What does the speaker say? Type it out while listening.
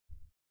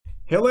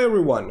Hello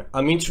everyone,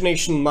 I'm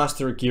International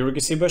Master Giorgi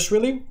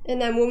Sibashvili.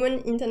 And I'm Woman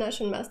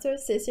International Master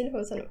Cecile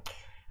Haussernot.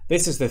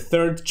 This is the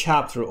third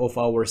chapter of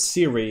our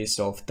series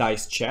of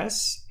dice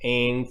chess,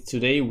 and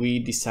today we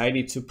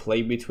decided to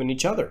play between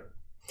each other.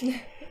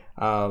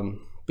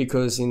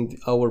 Because in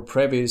our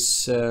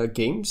previous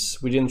games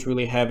we didn't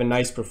really have a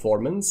nice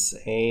performance,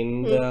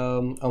 and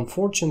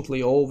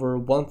unfortunately over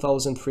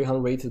 1,300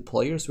 rated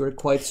players were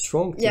quite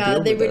strong to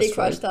deal they with really us,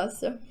 crushed right? us.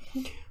 So.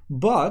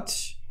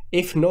 But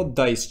if not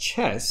dice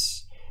chess,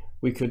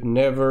 we could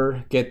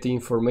never get the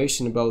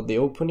information about the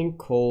opening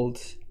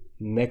called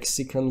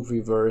Mexican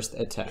reversed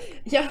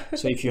attack. Yeah.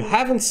 So if you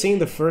haven't seen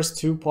the first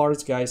two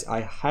parts, guys,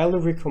 I highly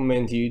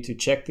recommend you to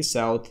check this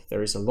out.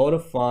 There is a lot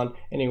of fun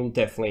and you will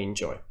definitely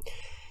enjoy.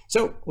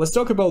 So let's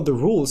talk about the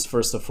rules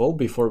first of all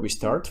before we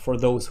start, for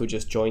those who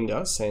just joined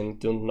us and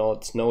do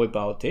not know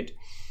about it.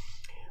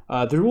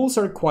 The rules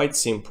are quite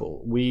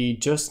simple. We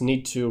just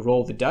need to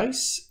roll the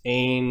dice,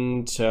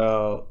 and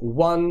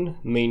 1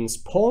 means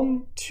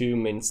pawn, 2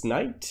 means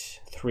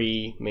knight,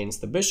 3 means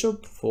the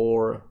bishop,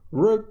 4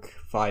 rook,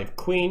 5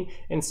 queen,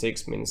 and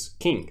 6 means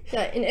king.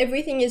 Yeah, and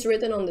everything is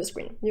written on the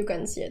screen. You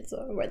can see it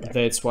right there.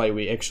 That's why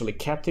we actually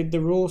kept it the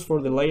rules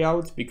for the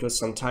layout, because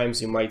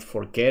sometimes you might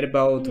forget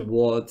about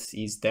what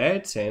is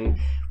that, and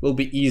will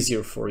be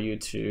easier for you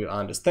to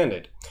understand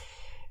it.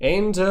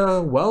 And,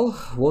 well,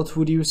 what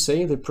would you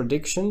say, the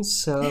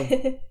predictions?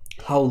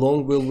 How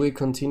long will we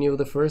continue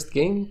the first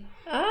game?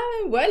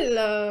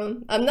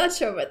 I'm not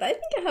sure, but I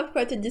think I have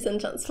quite a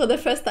decent chance for the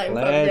first time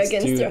probably Let's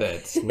against do you.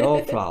 that,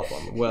 no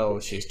problem. Well,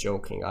 she's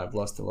joking, I've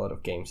lost a lot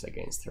of games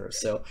against her.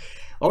 So,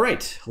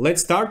 alright,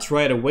 let's start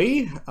right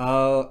away,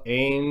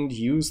 and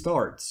you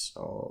start.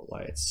 So,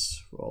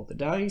 let's roll the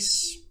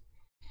dice.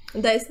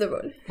 Dice the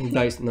roll.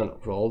 Dice, no,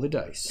 roll the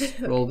dice.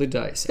 Roll the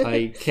dice.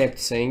 I kept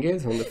saying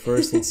it on the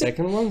first and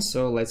second one,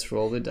 so let's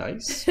roll the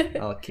dice.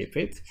 I'll keep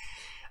it.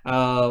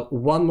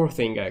 One more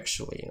thing,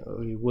 actually.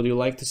 Would you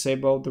like to say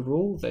about the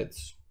rule that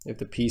if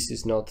the piece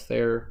is not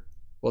there,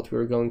 what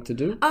we're going to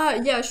do?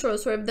 Yeah, sure.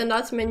 So if there are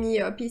not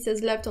many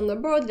pieces left on the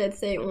board, let's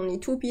say only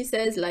 2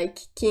 pieces like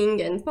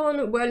king and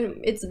pawn, well,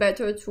 it's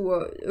better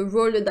to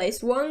roll the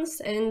dice once,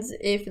 and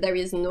if there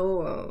is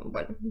no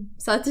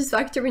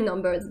satisfactory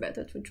number, it's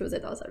better to choose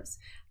it ourselves.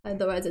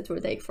 Otherwise it will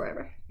take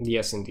forever.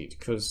 Yes, indeed,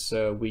 because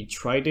we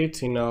tried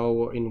it in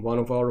one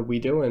of our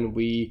video, and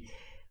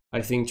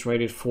I think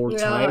tried it 4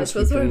 times.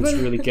 We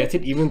couldn't really get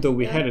it, even though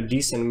we had a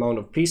decent amount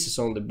of pieces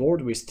on the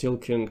board. We still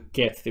couldn't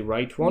get the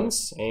right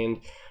ones, and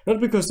not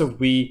because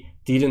we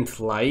didn't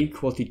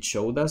like what it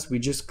showed us, we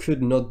just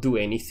could not do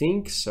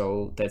anything.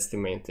 So that's the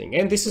main thing.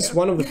 And this is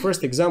one of the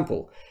first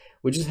example.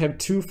 We just have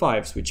 2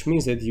 5s, which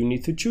means that you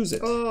need to choose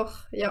it. Oh,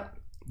 yeah.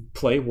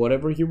 Play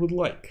whatever you would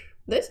like.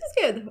 This is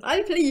good.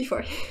 I'll play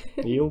e4.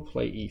 You'll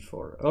play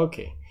e4.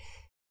 Okay.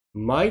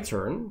 My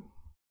turn.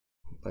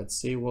 Let's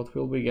see what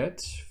will we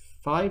get.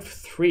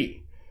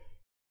 5-3.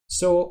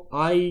 So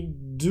I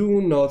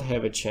do not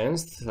have a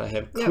chance. I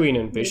have queen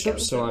and bishop,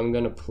 so I'm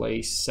gonna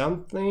play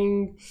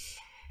something.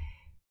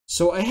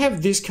 So I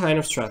have this kind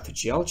of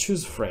strategy. I'll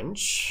choose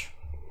French.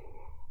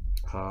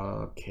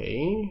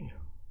 Okay.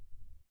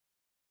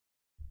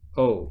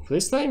 Oh,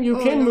 this time you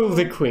can move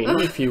the queen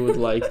if you would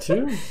like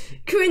to.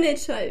 Queen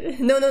h5.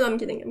 No, I'm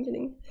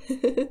kidding.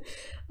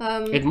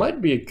 It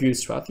might be a good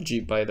strategy,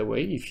 by the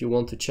way, if you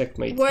want to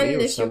checkmate me or something.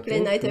 Well, if you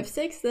play knight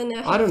f6, then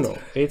I don't know.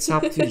 It's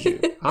up to you.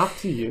 Up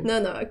to you.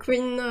 No,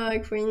 queen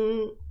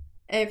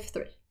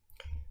f3.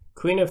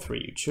 Queen f3,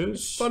 you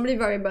choose. Probably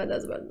very bad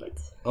as well, but...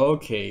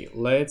 Okay,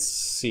 let's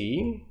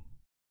see.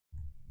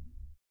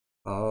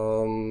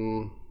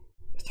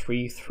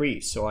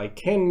 3-3, so I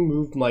can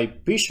move my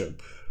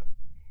bishop.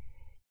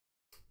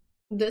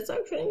 That's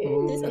actually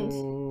decent.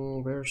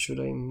 Where should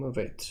I move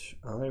it?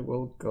 I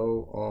will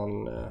go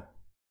on...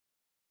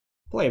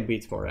 play a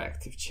bit more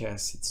active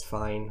chess, it's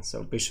fine.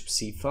 So bishop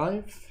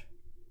c5.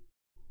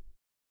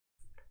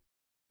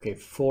 Okay,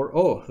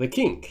 oh, the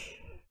king.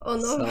 Oh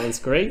no. Sounds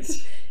great.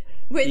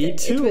 Wait,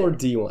 e2 or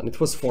d1?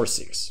 It was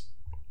 4-6.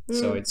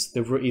 So it's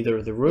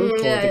either the rook or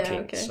the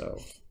king. Okay.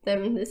 So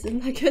then this is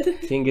not good.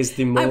 King is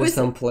the most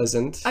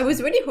unpleasant. I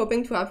was really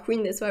hoping to have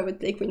queen, that's why I would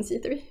play queen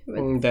c3.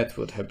 But... that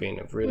would have been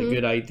a really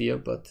good idea,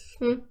 but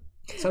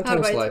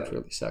sometimes life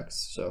really sucks.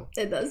 So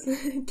it does.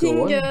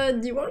 King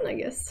d1, I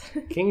guess.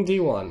 King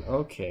d1.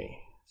 Okay,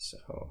 so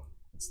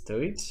let's do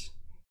it.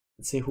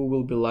 Let's see who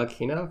will be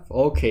lucky enough.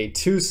 Okay,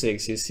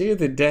 2-6. You see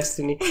the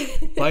destiny.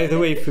 By the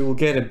way, if we will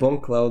get a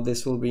bomb cloud,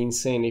 this will be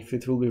insane. If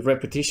it will be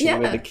repetition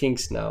with the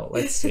kings now,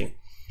 let's see.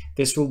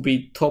 This will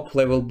be top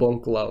level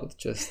bomb cloud,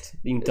 just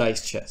in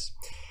dice chess.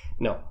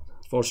 No,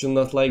 fortunately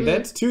not like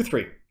that.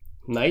 2-3.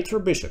 Knight or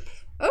bishop?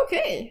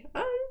 Okay.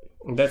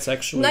 That's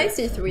actually knight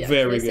c3.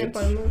 Very good.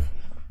 Simple move.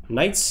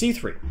 Knight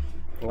c3.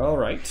 All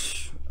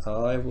right.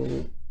 I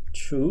will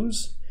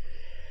choose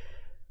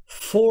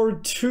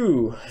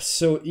 4-2.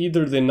 So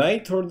either the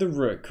knight or the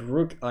rook.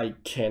 Rook I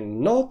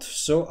cannot,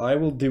 so I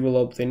will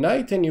develop the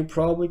knight, and you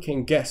probably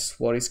can guess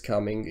what is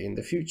coming in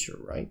the future,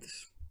 right?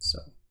 So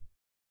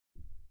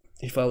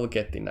if I will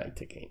get the knight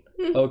again.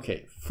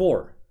 Okay,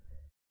 4,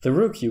 The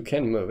rook, you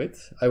can move it.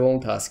 I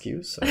won't ask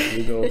you, so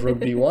you go rook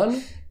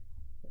b1.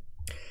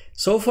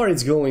 So far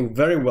it's going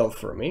very well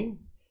for me.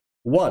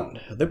 1,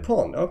 the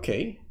pawn,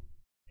 okay.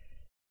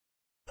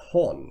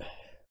 Pawn.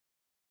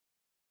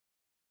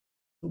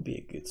 Would be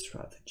a good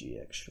strategy,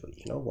 actually.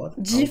 You know what?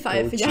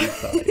 G5, yeah.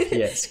 G5.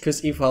 Yes,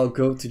 because if I'll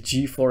go to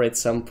G4 at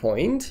some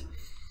point,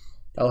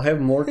 I'll have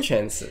more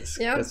chances.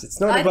 Yeah, because it's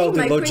not about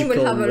the logical moves. I think my queen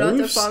will have a lot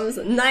of pawns,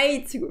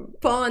 knight,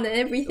 pawn, and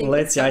everything.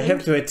 Let's see. I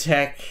have to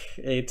attack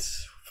it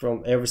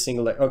from every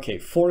single. Okay,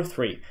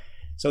 4-3.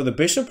 So the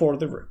bishop or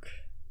the rook.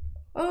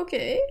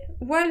 Okay.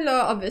 Well,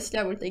 obviously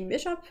I will take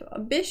bishop.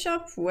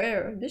 Bishop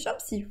where? Bishop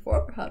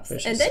c4 perhaps.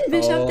 Bishop and then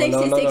bishop takes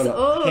c6. No.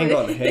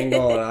 Oh, hang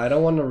on. I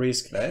don't want to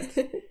risk that.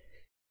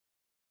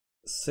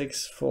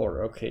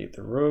 6-4. Okay,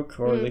 the rook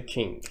or the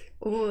king.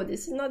 Oh,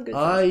 this is not good.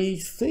 I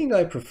think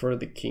I prefer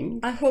the king.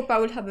 I hope I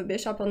will have a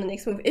bishop on the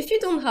next move. If you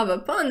don't have a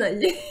pawn,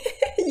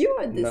 you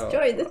are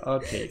destroyed. No.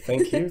 Okay,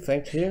 thank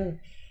you.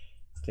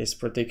 These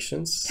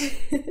predictions.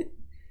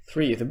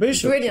 3, the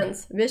bishop.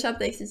 Brilliant. Bishop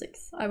takes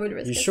c6. I will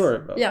risk it. You sure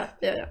about Yeah.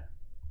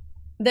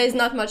 There is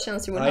not much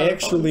chance you will have I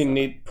actually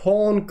need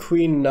pawn,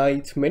 queen,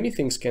 knight. Many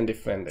things can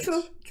defend it.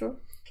 True.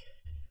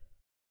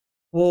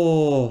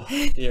 Oh,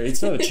 dear,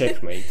 it's not a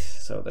checkmate,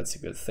 so that's a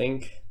good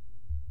thing.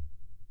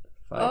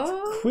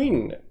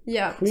 Queen.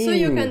 Yeah, queen. So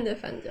you can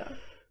defend, yeah.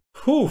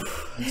 Whew.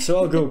 So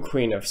I'll go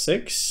queen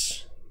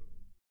f6.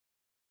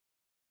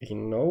 You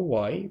know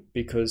why?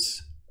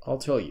 Because I'll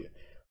tell you,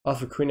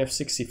 after queen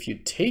f6, if you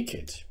take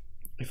it,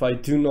 if I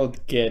do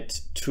not get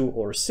 2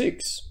 or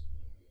 6,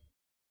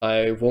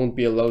 I won't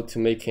be allowed to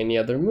make any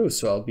other moves,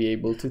 so I'll be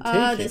able to take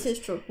it. This is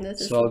true.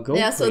 I'll go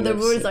yeah, so the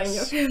rules are in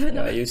your favor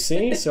now. Yeah, you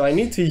see? So I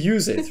need to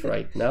use it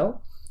right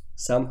now,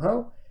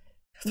 somehow.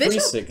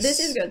 Bishop, 3-6. this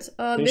is good.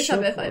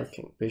 Bishop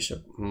f5.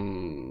 Bishop.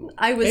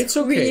 I was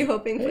really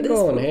hoping for this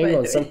move. Hang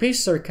on. Some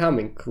pieces are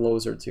coming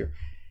closer to you.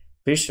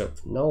 Bishop.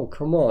 No,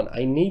 come on.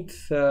 I need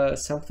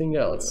something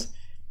else.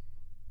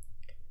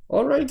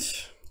 All right.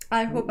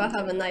 I hope I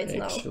have a knight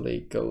now.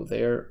 Actually, go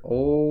there.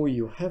 Oh,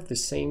 you have the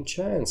same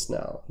chance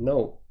now.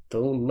 No,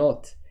 do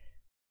not.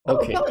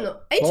 Okay. Oh, no.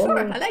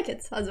 H4. I like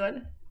it as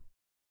well.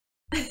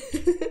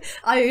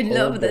 I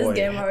love this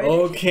game already.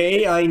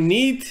 Okay, I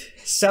need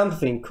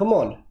something. Come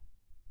on.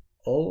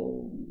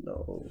 Oh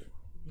no.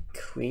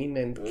 Queen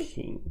and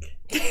king.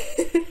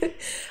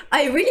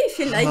 I really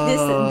feel like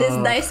this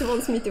dice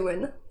wants me to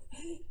win.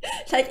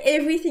 Like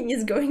everything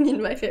is going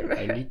in my favor.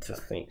 I need to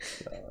think.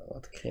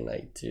 What can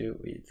I do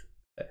with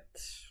that?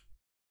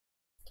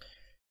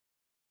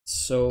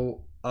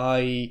 So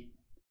I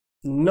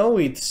know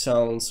it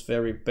sounds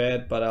very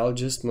bad, but I'll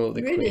just move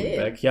the queen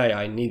back. Yeah,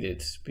 I need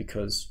it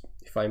because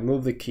if I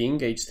move the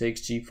king, h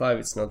takes g5,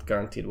 it's not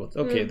guaranteed what.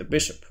 Okay, the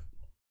bishop.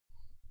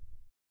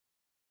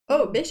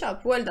 Oh,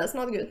 bishop. Well, that's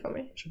not good for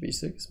me. Should be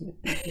 6,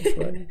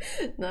 maybe.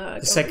 No.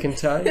 The second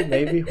time,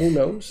 maybe. Who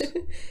knows?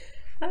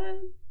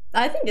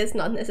 I think it's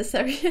not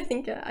necessary. I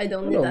think I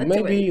don't need that.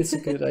 Maybe it's a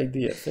good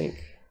idea. I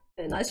think.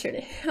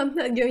 Naturally, I'm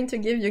not going to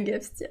give you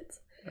gifts yet.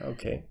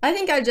 Okay. I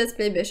think I'll just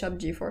play bishop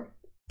g4.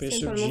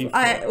 Bishop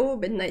g4.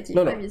 But knight e5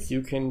 No, is...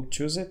 you can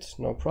choose it.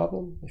 No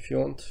problem if you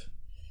want.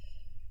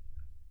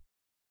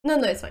 No,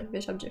 it's fine.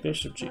 Bishop g4.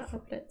 Bishop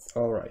g4.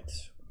 All right.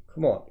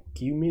 Come on,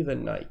 give me the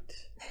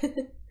knight.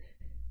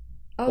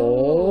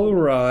 All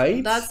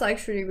right. That's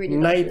actually really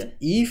knight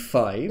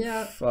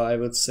e5, I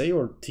would say,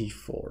 or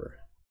d4.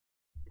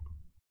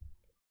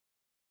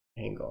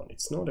 Hang on,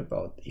 it's not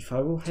about... If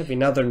I will have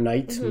another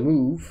knight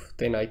move,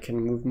 then I can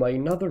move my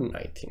another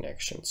knight in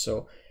action.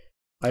 So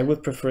I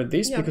would prefer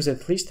this because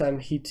at least I'm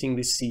hitting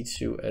the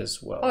c2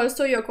 as well.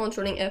 Also, you're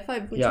controlling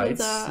f5, which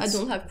means I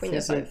don't have queen f5.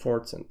 It's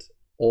important.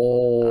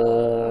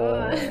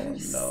 Oh, no.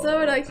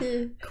 So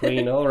lucky.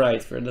 Queen, all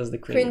right. Where does the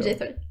queen go?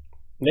 G3.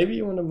 Maybe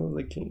you want to move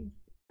the king.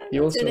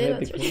 You also have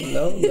the queen.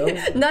 No.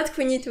 Not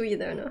queen e2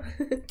 either, no.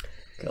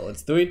 Okay,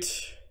 let's do it.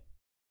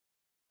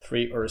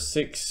 3 or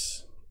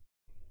 6.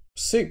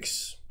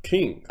 6.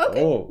 King.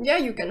 Okay. Oh, yeah,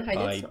 you can hide it.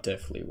 I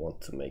definitely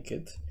want to make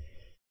it.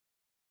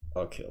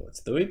 Okay, let's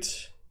do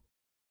it.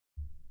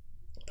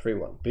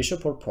 3-1.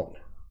 Bishop or pawn?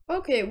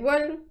 Okay,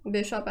 well,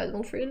 bishop I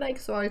don't really like,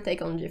 so I'll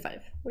take on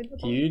g5. With the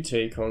pawn. You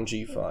take on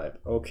g5.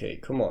 Okay,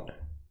 come on.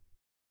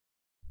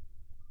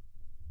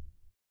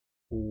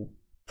 Ooh,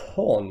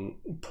 pawn.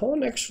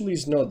 Pawn actually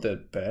is not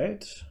that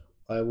bad.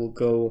 I will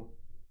go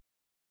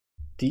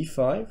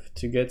d5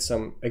 to get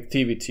some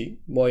activity.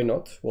 Why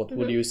not? What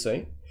would you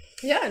say?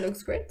 Yeah, it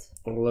looks great.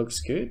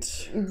 Looks good.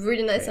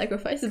 Really nice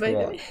sacrifice, by the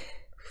way.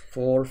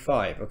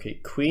 4-5.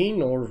 Okay,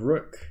 queen or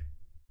rook?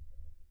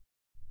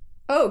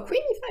 Oh,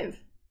 queen e5.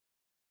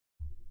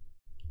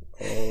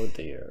 Oh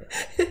dear.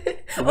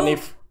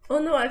 Oh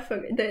no, I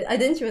forgot. I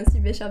didn't even see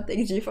bishop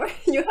takes g4.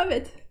 You have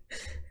it.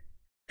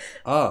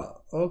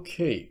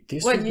 Okay.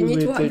 This well, you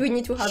need to have. We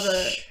need to have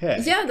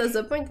check. Yeah, that's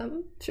the point.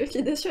 I'm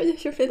truly destroyed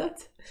if you play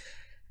that.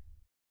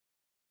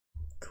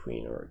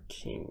 Queen or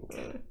king.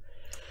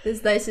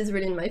 This dice is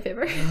really in my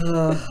favor.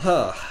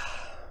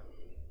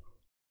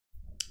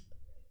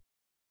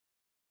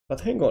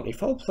 But hang on,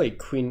 if I'll play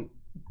queen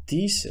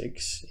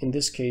d6, in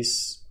this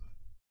case,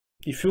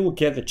 if you will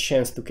get a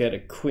chance to get a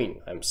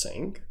queen, I'm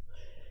saying,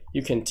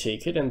 you can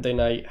take it, and then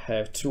I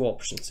have two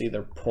options,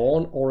 either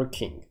pawn or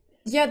king.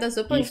 Yeah, that's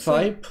the point. If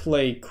I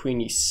play queen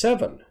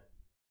e7,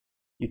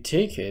 you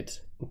take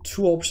it,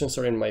 two options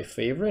are in my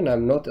favor, and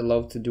I'm not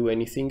allowed to do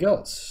anything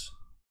else.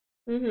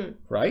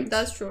 Right?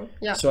 That's true,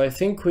 yeah. So I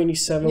think queen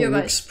e7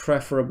 looks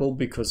preferable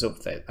because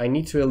of that. I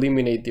need to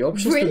eliminate the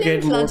options Brilliant to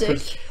get more...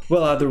 logic.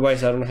 Well,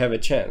 otherwise I don't have a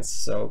chance.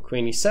 So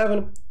queen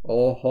e7.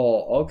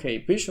 Oh, okay,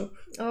 bishop.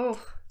 Oh,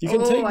 you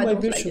can take my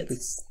Like bishop. it.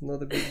 It's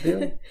not a big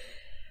deal.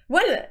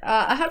 Well,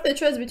 I have the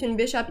choice between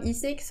bishop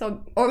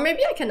e6, or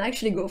maybe I can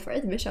actually go for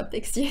it, bishop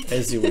takes d8.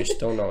 As you wish,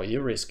 don't know,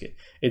 you risk it.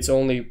 It's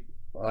only...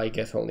 I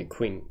get only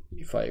queen.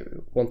 If I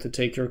want to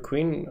take your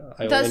queen,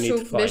 I only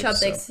need 5. Bishop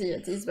so. takes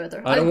c8 is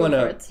better. I don't want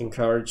to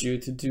encourage you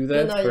to do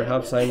that. No,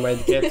 Perhaps I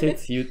might get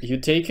it. You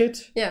take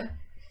it? Yeah.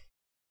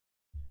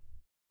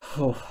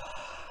 Oh,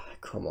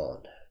 come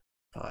on.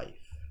 5.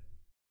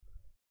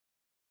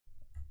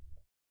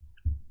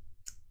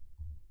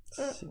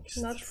 6,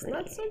 Not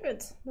so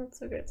good. Not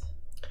so good.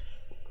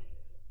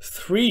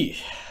 3.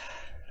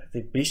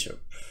 The bishop.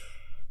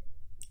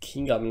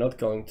 King, I'm not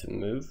going to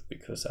move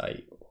because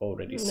I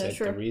already said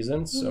the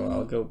reason, so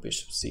I'll go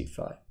bishop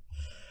c5.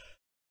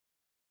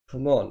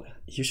 Come on,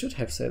 you should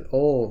have said,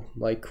 oh,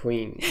 my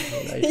queen.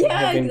 I should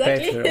have been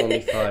better on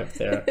e5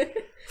 there.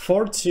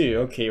 4-2,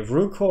 okay,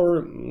 rook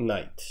or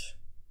knight?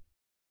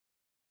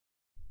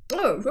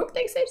 Oh, rook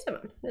takes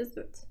h7. Let's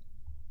do it.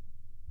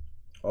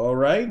 All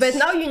right. But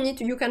now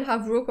you can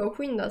have rook or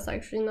queen. That's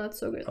actually not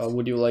so good.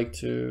 Would you like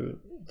to?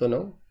 Don't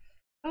know.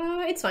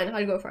 It's fine.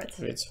 I'll go for it.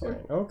 It's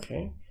fine.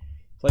 Okay.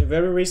 Play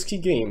very risky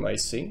game, I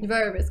see.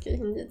 Very risky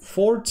indeed.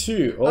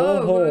 4-2.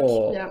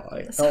 Oh,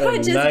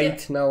 yeah.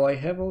 Knight now I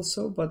have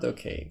also, but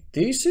okay.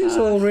 This is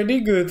already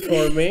good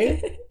for me.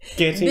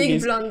 Getting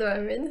big blunder, I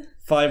mean.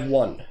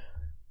 5-1.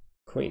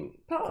 Queen.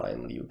 Pawn.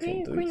 Finally, you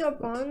can do queen it. Or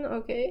pawn,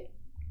 okay.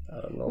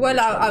 I don't know. Well,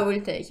 I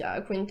will take, yeah.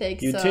 Queen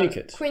takes... You take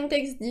it. Queen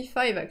takes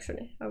d5,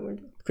 actually. I will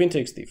do. Queen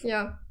takes d5.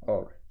 Yeah.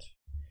 Alright.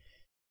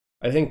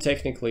 I think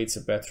technically it's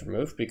a better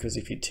move, because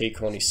if you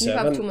take on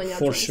e7,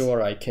 for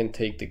sure I can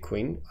take the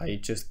queen. I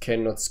just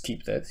cannot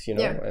skip that, you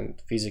know,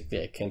 and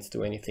physically I can't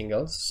do anything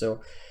else.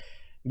 So,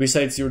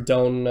 besides you're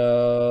down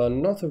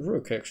not a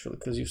rook, actually,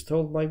 because you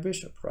stole my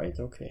bishop, right?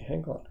 Okay,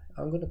 hang on.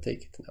 I'm gonna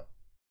take it now.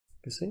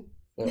 You see?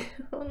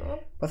 Oh no.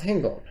 But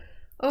hang on.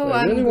 Oh,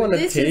 I really want to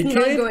take it. This is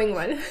not going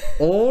well.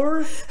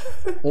 Or,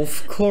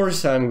 of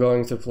course, I'm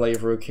going to play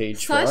rook h1.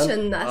 Such a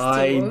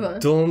nasty move. I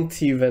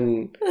don't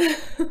even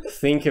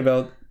think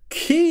about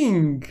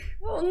king.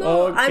 Oh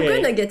no, okay. I'm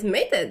gonna get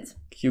mated.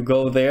 You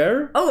go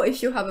there. Oh,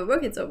 if you have a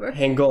rook, it's over.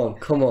 Hang on,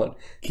 come on.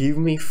 Give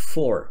me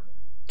 4.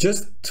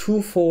 Just 2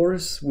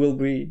 4s will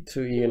be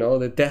to, you know,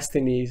 the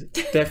destiny is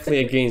definitely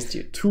against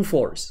you. 2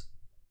 4s.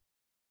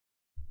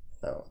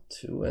 Now,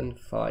 2 and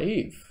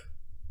 5.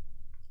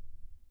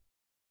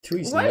 2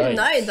 is well,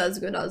 knight, that's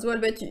good as well,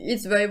 but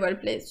it's very well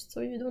placed,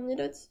 so you don't need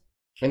it.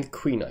 And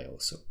queen I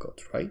also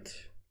got, right?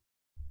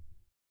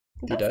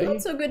 That's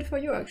not so good for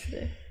you,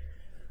 actually.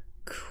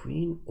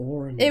 Queen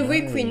or knight?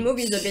 Every queen move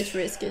is a bit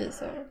risky,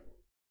 so...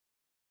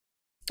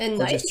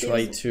 And I'll just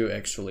try to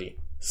actually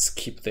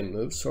skip the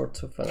move,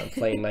 sort of, and I'm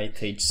playing knight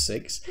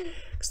h6.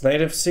 Because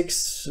knight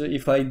f6,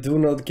 if I do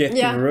not get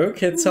the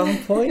rook at some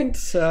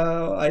point,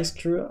 I'm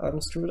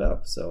screwed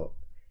up, so...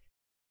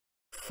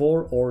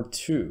 4 or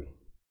 2?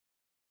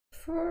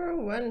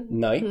 4, well...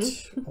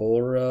 Knight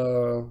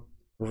or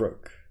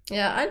rook?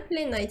 Yeah, I'll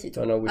play knight e2.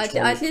 Don't know which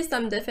one. At least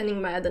I'm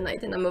defending my other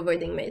knight and I'm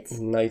avoiding mates.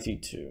 Knight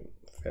e2.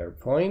 Fair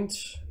point.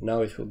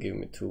 Now it will give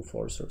me 2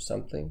 4s or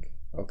something.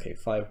 Okay,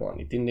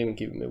 5-1. It didn't even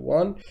give me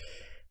 1.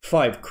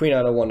 5, queen,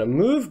 I don't want to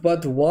move,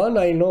 but 1,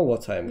 I know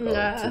what I'm going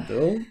to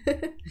do.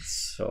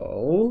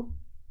 So...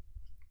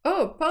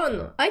 Oh,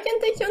 pawn. I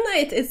can take your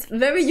knight. It's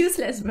very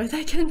useless, but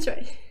I can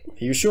try. Are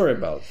you sure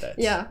about that?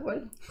 Yeah,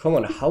 well... Come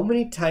on, how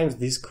many times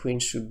this queen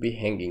should be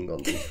hanging on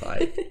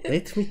d5?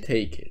 Let me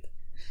take it.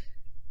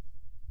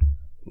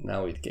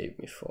 Now it gave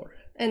me 4.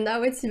 And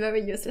now it's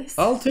very useless.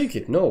 I'll take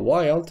it. No,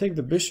 why? I'll take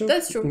the bishop.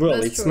 That's true. Well,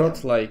 that's it's true,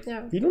 not like...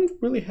 We don't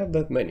really have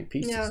that many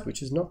pieces,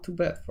 which is not too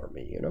bad for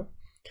me, you know?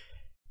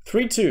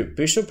 3-2.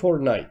 Bishop or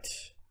knight?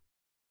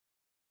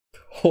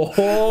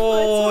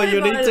 Oh,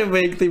 you need to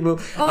make the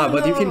move. Oh,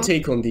 but you can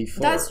take on d4.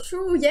 That's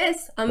true,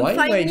 yes. I'm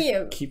finally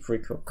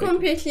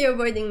completely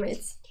avoiding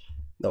mates.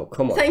 No,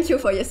 come on. Thank you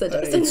for your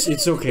suggestion.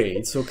 It's okay,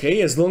 it's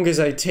okay. As long as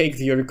I take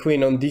your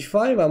queen on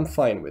d5, I'm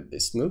fine with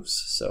these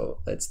moves.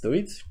 So let's do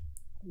it.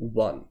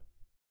 1.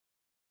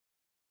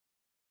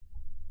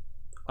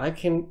 I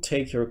can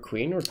take your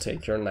queen or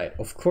take your knight.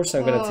 Of course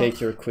I'm gonna take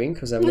your queen,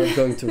 because I'm not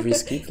going to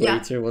risk it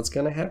later. What's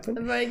gonna happen?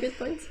 A very good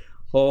point.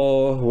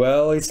 Oh,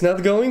 well, it's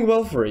not going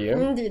well for you.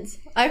 Indeed.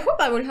 I hope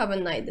I will have a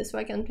knight, so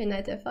I can play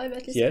knight f5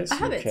 at least. Yes, I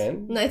have you it.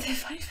 can. Knight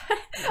f5.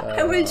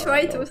 I will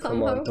try to somehow.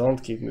 Come on,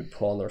 don't give me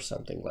pawn or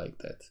something like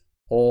that.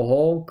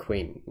 Oh,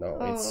 queen. No,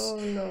 it's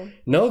no.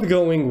 not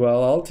going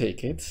well. I'll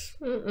take it.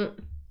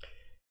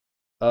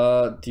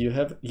 Do you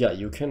have... Yeah,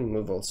 you can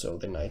move also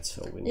the knight,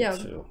 so we need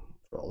to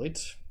roll it.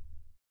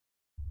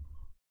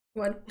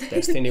 What?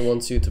 Destiny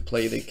wants you to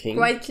play the king.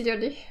 Quite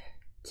clearly.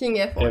 King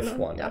F1.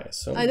 F1, yeah.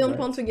 so I don't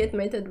want to get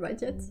mated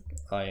right yet.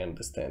 I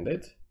understand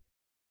it.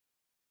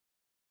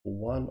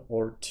 1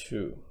 or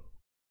 2.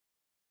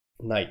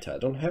 Knight, I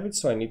don't have it,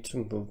 so I need to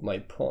move my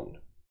pawn.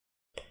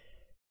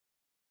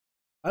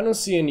 I don't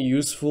see any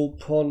useful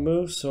pawn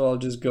moves, so I'll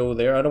just go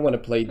there. I don't want to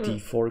play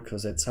d4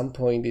 because at some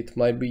point it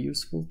might be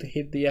useful to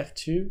hit the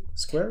f2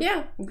 square.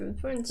 Yeah, good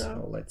point.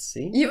 So let's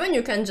see. Even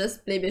you can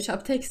just play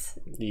bishop takes.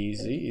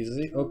 Easy,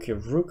 easy. Okay,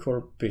 rook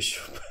or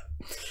bishop.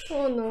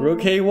 Oh no.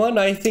 Rook a1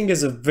 I think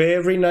is a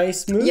very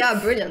nice move. Yeah,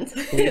 brilliant.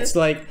 It's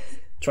like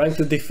trying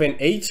to defend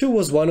a2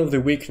 was one of the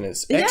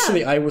weaknesses. Yeah.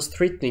 Actually, I was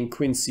threatening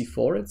queen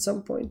c4 at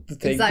some point to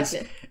take this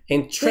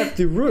and trap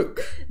the rook.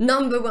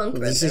 Number one.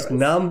 This is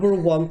number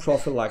one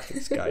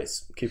prophylactics,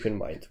 guys. Keep in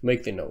mind.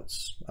 Make the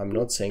notes. I'm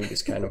not saying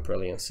this kind of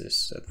brilliance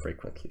is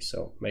frequently,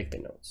 so make the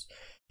notes.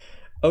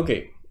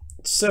 Okay,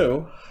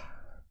 so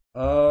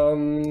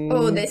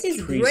oh, this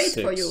is great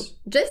 3-6. for you.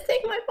 Just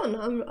take my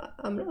pawn.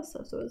 I'm lost,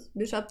 I suppose.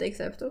 Bishop takes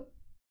f2.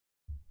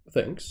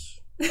 Thanks.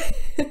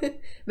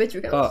 But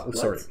you can. Oh,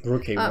 sorry.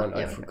 Rook a1.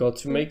 I forgot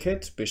to make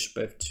it. Bishop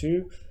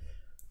f2.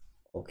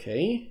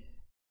 Okay.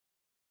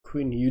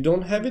 Queen, you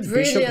don't have it.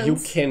 Brilliant. Bishop, you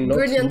cannot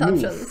Brilliant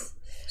move. Options.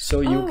 So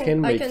you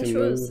can make the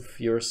choose. move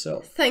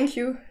yourself. Thank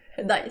you.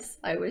 Dice.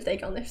 I will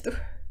take on f2.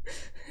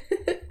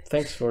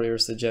 Thanks for your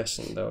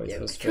suggestion, though.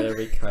 It was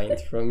very kind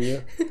from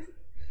you.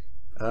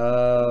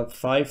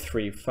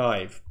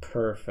 5-3-5.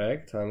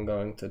 Perfect. I'm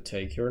going to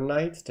take your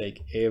knight.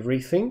 Take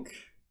everything.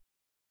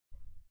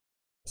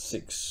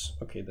 6.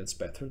 Okay, that's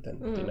better than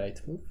the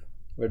knight move.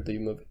 Where do you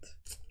move it?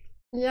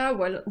 Yeah,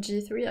 well,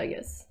 g3, I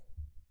guess.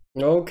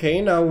 Okay,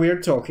 now we're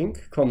talking.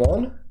 Come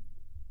on.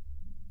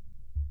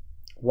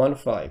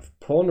 1-5.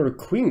 Pawn or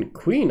queen?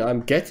 Queen, I'm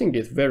getting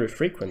it very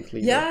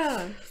frequently.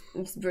 Yeah,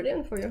 it's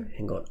brilliant for you.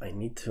 Hang on, I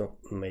need to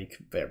make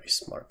very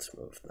smart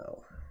move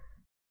now.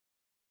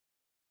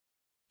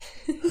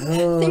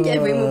 I think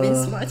every move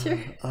is smart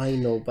here. I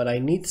know, but I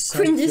need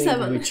something Queen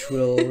d7. which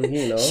will,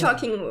 you know...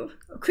 Shocking move.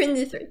 Queen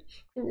d3.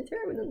 Queen d3,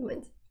 I wouldn't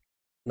mind.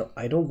 No,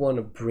 I don't want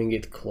to bring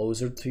it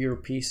closer to your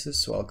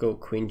pieces, so I'll go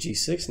queen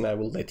g6 and I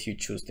will let you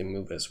choose the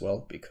move as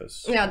well,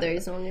 because... Yeah, there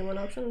is only one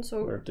option,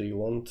 so... Where do you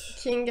want?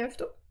 King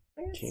f2,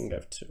 I guess. King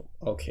f2.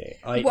 Okay.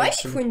 Why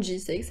queen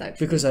g6,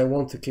 actually? Because I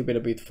want to keep it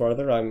a bit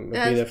farther. I'm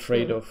a bit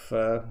afraid of,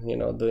 you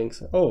know, doing...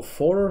 Oh,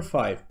 4 or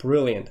 5.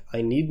 Brilliant.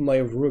 I need my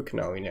rook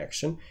now in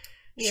action.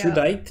 Should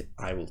I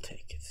will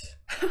take it.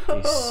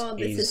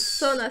 This is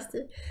so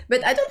nasty.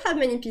 But I don't have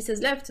many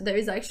pieces left. There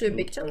is actually a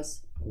big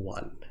chance.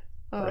 1.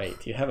 Right,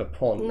 you have a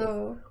pawn.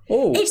 No.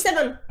 Oh!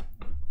 h7!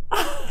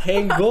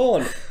 Hang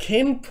on!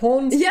 Can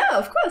pawns... Yeah,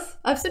 of course.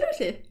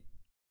 Absolutely.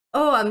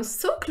 Oh, I'm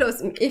so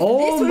close. If this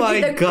oh would my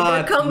be the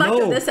god, comeback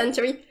no. of the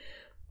century.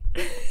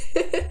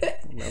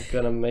 I'm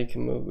gonna make a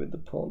move with the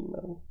pawn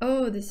now.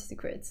 Oh, this is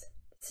great.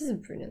 This is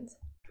brilliant.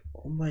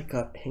 Oh my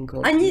god, hang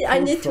on. I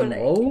need to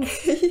like...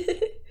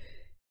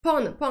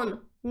 Pawn.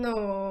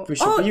 No.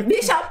 Bishop, oh,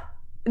 bishop!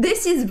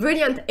 This is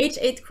brilliant.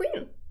 h8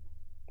 queen.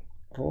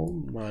 Oh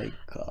my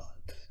god.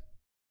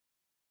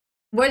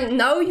 Well,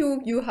 now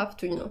you have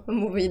to, you know,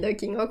 move either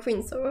king or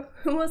queen, so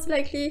most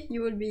likely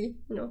you will be,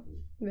 you know,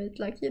 a bit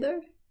lucky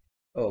there.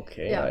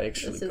 Okay, yeah, I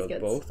actually got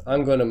good. both.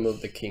 I'm gonna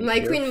move the king. My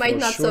here queen might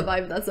not sure.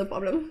 survive, that's the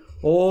problem.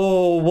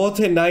 Oh, what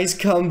a nice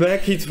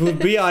comeback it would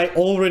be. I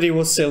already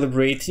was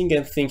celebrating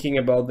and thinking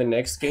about the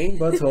next game,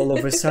 but all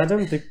of a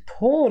sudden the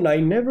pawn, I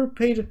never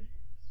paid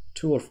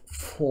 2 or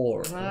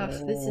 4. This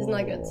is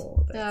not good.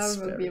 That's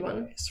rook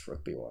b1. Nice.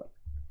 Rook b1.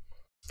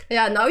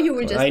 Yeah, now you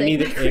will just I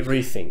need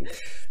everything.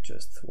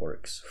 Just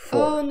works.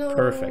 4. Oh no.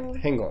 Perfect.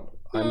 Hang on.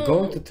 I'm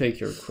going to take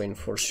your queen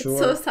for sure.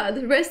 So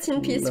sad. Rest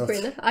in peace,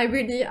 queen. I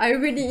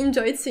really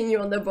enjoyed seeing you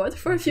on the board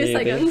for a few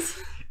seconds.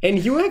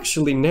 And you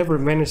actually never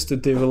managed to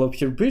develop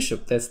your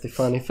bishop. That's the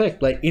funny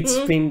fact. Like, it's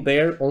been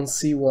there on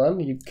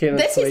c1. You cannot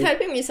This is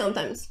helping me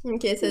sometimes, in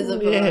cases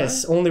of...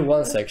 Yes, only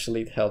once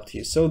actually it helped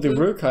you. So the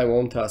rook, I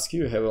won't ask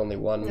you. You have only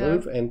one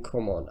move. And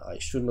come on, I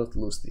should not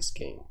lose this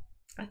game.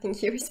 I think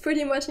here is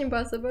pretty much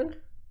impossible.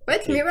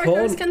 But Okay,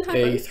 miracles pawn can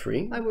happen.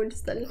 a3. I will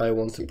still... I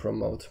want to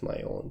promote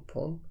my own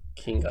pawn.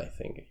 King, I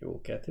think you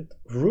will get it.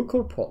 Rook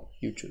or pawn?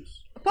 You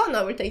choose. Pawn,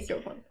 I will take your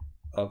pawn.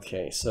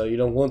 Okay, so you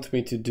don't want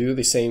me to do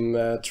the same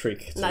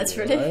trick.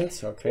 Naturally.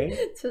 Right? Okay.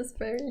 It was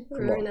very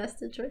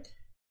nasty trick.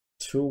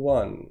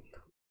 2-1.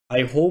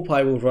 I hope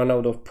I will run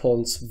out of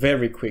pawns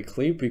very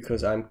quickly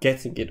because I'm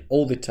getting it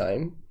all the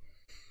time.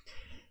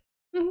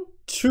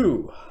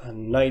 2.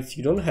 Knight,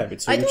 you don't have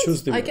it, so you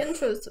choose the move. I can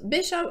choose.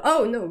 Bishop.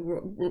 Oh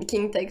no,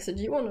 king takes a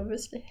g1,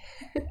 obviously.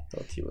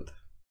 Thought you would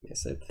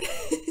miss it.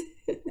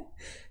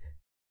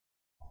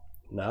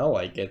 Now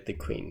I get the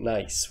queen.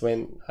 Nice.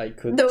 When I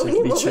could just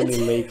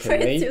literally make a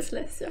mate.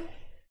 Useless, yeah.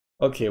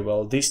 Okay,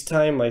 well, this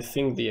time I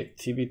think the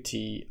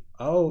activity...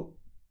 No,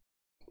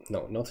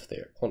 not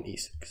there. On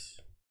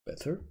e6.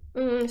 Better.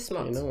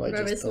 Smart. You know, I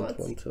very just smart. don't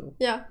want to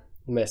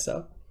mess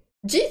up.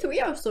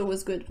 G3 also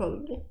was good,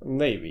 probably.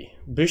 Maybe.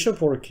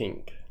 Bishop or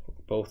king?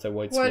 Both are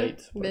white's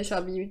mate.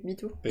 Bishop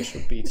B2.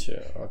 Bishop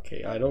B2.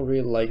 Okay, I don't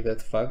really like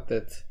that fact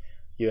that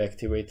you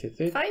activated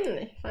it.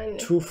 Finally.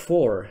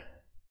 2-4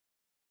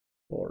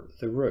 for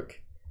the rook.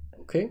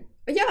 Okay.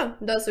 Yeah,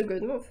 that's a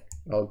good move.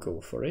 I'll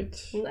go for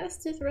it.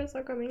 Nasty threats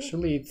are coming.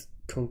 Actually, it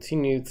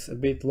continued a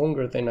bit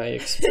longer than I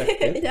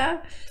expected.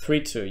 Yeah.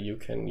 3-2, you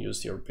can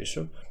use your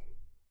bishop.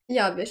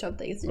 Yeah, bishop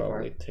takes d4.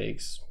 Probably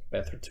takes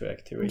better to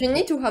activate. You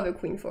need to have a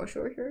queen for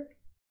sure here.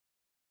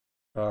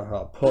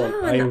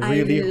 Pawn. I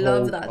really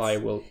hope that. I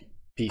will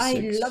b6.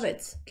 I love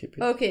it. Keep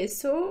it. Okay,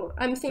 so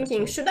I'm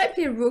thinking, should I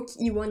play rook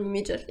e1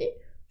 immediately?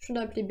 Should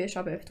I play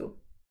bishop f2?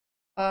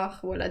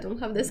 Well, I don't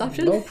have this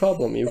option. No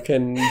problem, you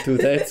can do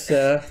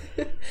that.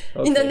 Okay.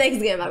 In the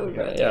next game, I will.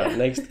 Yeah,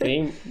 next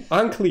game.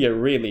 Unclear,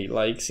 really.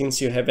 Like,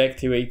 since you have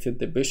activated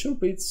the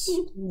bishop, it's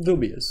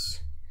dubious.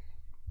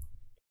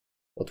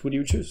 What would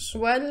you choose?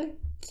 Well,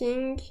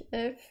 king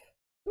f2.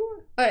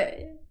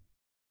 I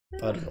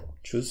don't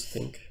know.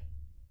 Think.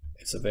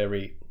 It's a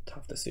very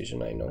tough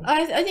decision, I know.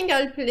 I think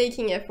I'll play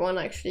king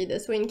f1 actually.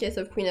 This way, in case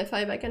of queen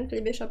f5, I can play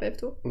bishop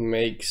f2.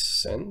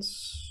 Makes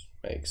sense.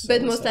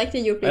 But most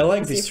likely you play. I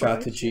like these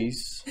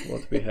strategies.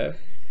 What we have.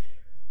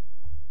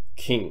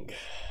 King.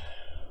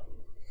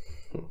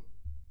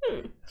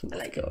 I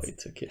like it.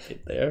 To keep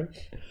it there.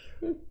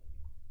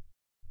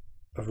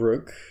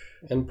 Rook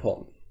and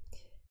pawn.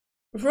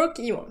 Rook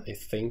e1. I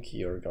think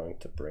you're going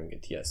to bring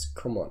it. Yes,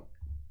 come on.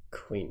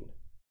 Queen.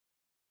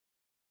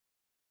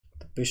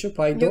 The bishop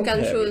I don't have.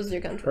 You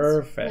can choose.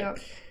 Perfect. Yeah.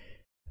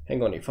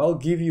 Hang on, if I'll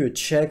give you a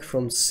check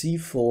from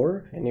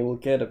c4 and you will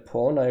get a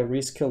pawn, I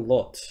risk a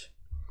lot.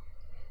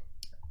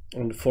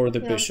 And for the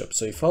bishop.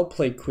 So if I'll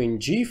play queen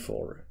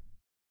g4,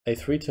 I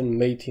threaten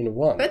mate in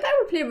 1. But I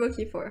will play rook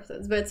e4 after.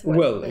 But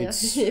well,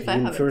 it's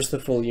first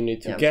of all you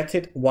need to get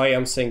it. Why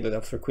I'm saying that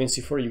after queen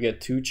c4 you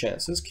get 2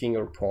 chances, king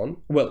or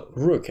pawn. Well,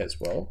 rook as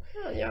well.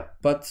 Yeah.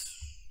 But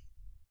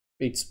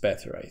it's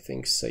better, I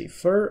think,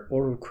 safer,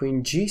 or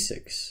queen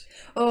g6.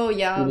 Oh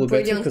yeah, it will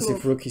better because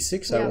if rook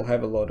e6 I will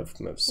have a lot of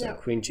moves. So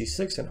queen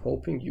g6 and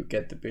hoping you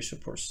get the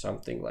bishop or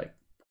something like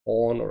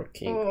pawn or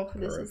king. Oh,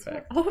 this is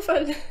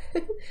awful.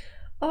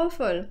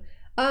 Awful.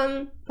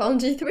 Pawn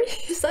g3,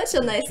 such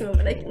a nice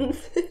move, like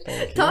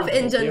top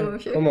engine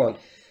move here. Come on.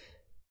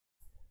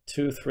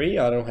 2-3,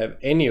 I don't have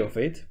any of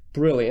it.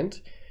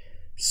 Brilliant.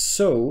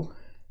 So,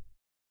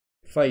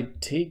 if I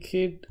take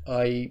it,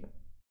 I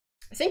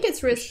think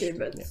it's risky,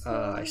 but...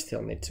 I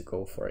still need to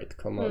go for it.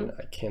 Come on,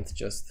 I can't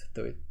just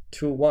do it.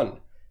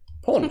 2-1.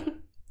 Pawn.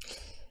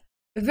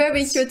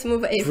 Very cute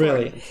move, a4.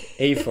 Brilliant.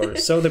 A4.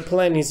 So the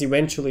plan is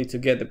eventually to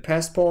get the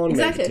passed pawn,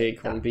 maybe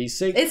take on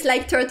b6. It's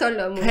like turtle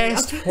moving.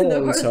 Passed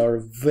pawns are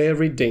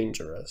very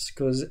dangerous,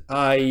 because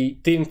I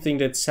didn't think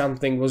that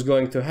something was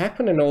going to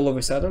happen, and all of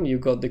a sudden you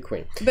got the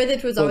queen. But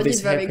it was already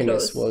very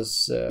close.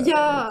 This happiness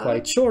was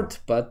quite short,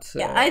 but...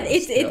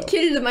 it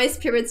killed my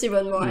spirits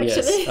even more, actually.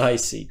 Yes, I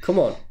see. Come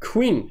on,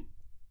 queen.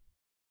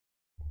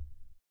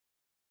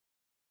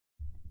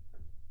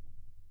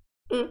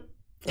 I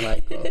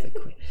got the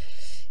queen.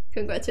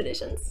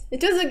 Congratulations.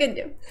 It was a good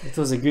game. It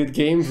was a good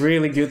game,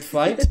 really good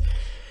fight.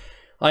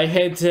 I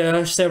had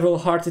several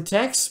heart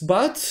attacks,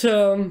 but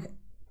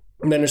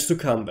managed to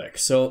come back.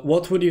 So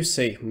what would you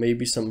say?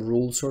 Maybe some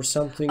rules or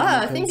something?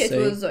 I think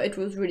it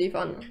was really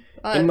fun.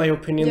 In my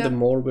opinion, the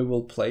more we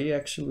will play,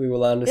 actually, we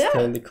will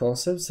understand the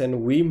concepts,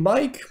 and we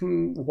might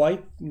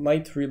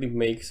really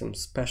make some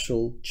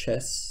special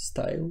chess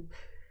style.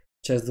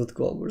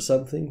 Chess.com or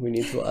something. We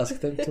need to ask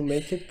them to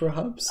make it,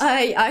 perhaps.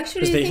 I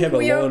actually think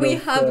we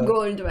have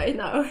gold right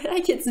now.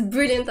 Like, it's a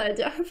brilliant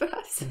idea for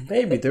us.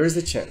 Maybe there is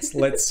a chance.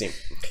 Let's see.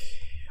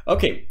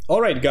 Okay,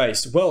 alright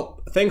guys,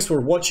 well, thanks for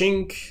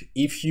watching.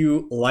 If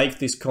you like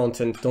this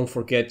content, don't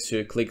forget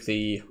to click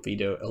the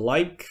video a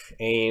like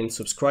and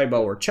subscribe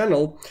our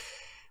channel,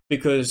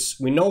 because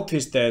we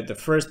noticed that the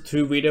first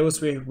 2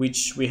 videos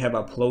which we have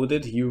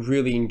uploaded, you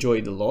really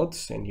enjoyed a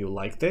lot and you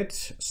liked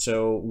it,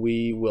 so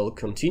we will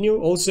continue.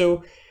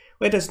 Also,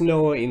 let us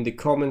know in the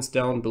comments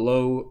down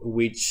below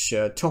which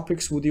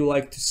topics would you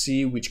like to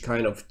see, which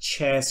kind of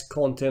chess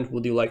content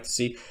would you like to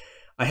see.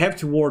 I have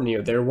to warn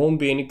you, there won't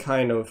be any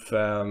kind of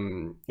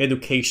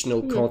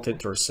educational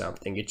content or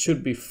something. It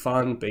should be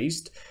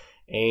fun-based,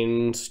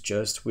 and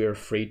just we're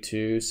free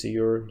to see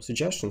your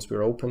suggestions.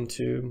 We're open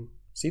to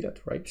see that,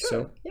 right? Sure,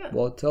 so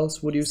what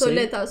else would you say? So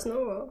let us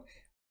know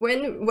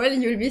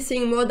when you'll be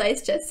seeing more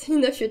dice chess in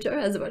the future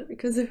as well,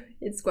 because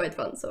it's quite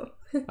fun. So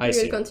I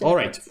see. All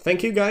right,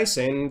 thank you guys,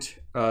 and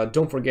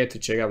don't forget to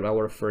check out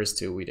our first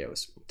 2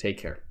 videos. Take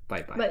care.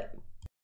 Bye. Bye.